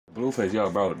Blueface, yo,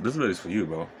 bro, this video is for you,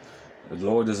 bro. The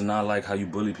Lord does not like how you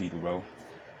bully people, bro.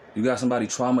 You got somebody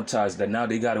traumatized that now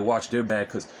they got to watch their back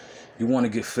because you want to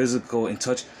get physical and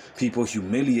touch people,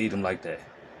 humiliate them like that.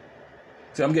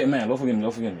 See, I'm getting mad. Don't forgive me.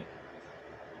 Don't forgive me.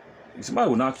 Somebody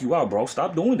will knock you out, bro.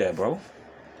 Stop doing that, bro.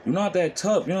 You're not that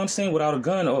tough, you know what I'm saying, without a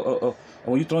gun or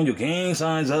when you throwing your gang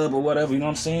signs up or whatever, you know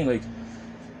what I'm saying? Like,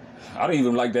 I don't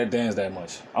even like that dance that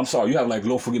much. I'm sorry, you have like,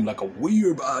 Lord forgive me, like a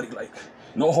weird body, like,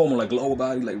 no homo, like lower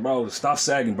body, like, bro, stop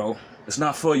sagging, bro. It's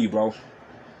not for you, bro.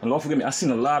 And Lord forgive me, I've seen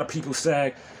a lot of people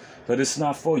sag, but it's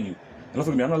not for you. And Lord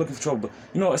forgive me, I'm not looking for trouble, but,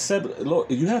 you know,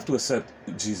 Lord, you have to accept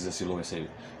Jesus as your Lord and Savior.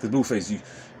 Because Blueface,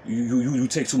 you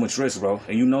take too much risk, bro.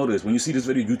 And you know this. When you see this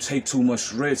video, you take too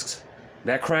much risks.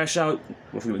 That crash out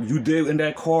you did in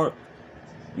that car,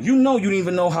 you know you didn't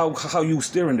even know how you was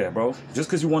steering that, bro. Just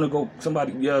because you want to go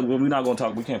somebody, yeah, well, we're not going to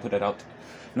talk. We can't put that out there. You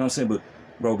know what I'm saying? But,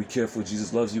 bro, be careful.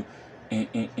 Jesus loves you.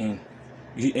 And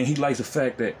he likes the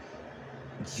fact that,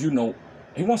 you know,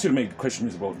 he wants you to make Christian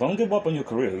music, bro. Don't give up on your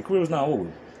career. Your career is not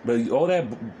over. But all that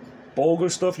vulgar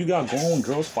stuff you got going,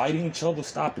 girls fighting each other,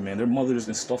 stop it, man. Their mothers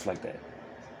and stuff like that.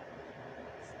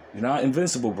 You're not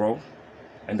invincible, bro.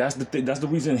 And that's the thing. That's the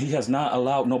reason he has not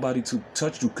allowed nobody to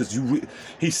touch you, because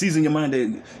he sees in your mind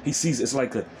that he sees it's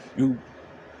like I'm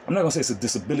not gonna say it's a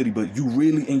disability, but you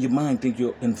really in your mind think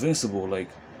you're invincible. Like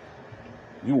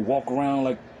you walk around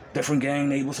like different gang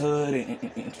neighborhood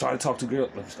and try to talk to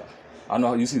girls. Let me stop. I know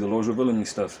how you see the Lord's revealing me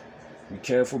stuff. Be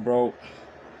careful, bro.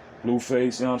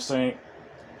 Blueface, you know what I'm saying?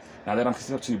 Now that I'm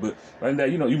kissing up to you, but right now,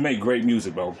 you know, you make great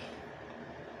music, bro.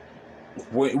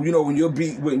 When, you know, when your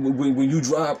beat, when you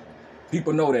drop,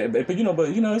 people know that, but you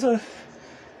know, it's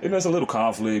a little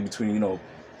conflict between, you know,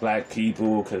 black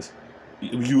people, because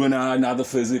you and I are not the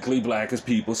physically blackest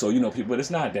people, so, you know, people, but it's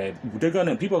not that.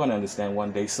 People are gonna understand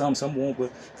one day. Some won't,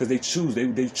 but because they choose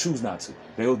not to.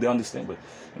 They understand, but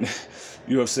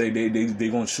you know, say they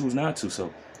gonna choose not to.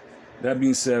 So that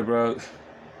being said, bro,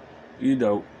 you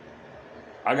know,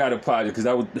 I got a project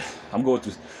because I'm going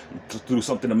through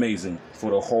something amazing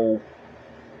for the whole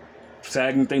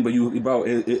sagging thing, but bro,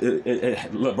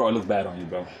 it looks bad on you,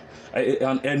 bro.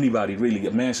 On anybody, really.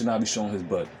 A man should not be showing his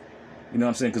butt. You know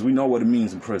what I'm saying? Because we know what it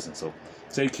means in prison. So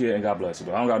take care and God bless you,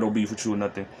 bro. I don't got no beef with you or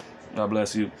nothing. God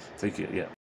bless you. Take care, yeah.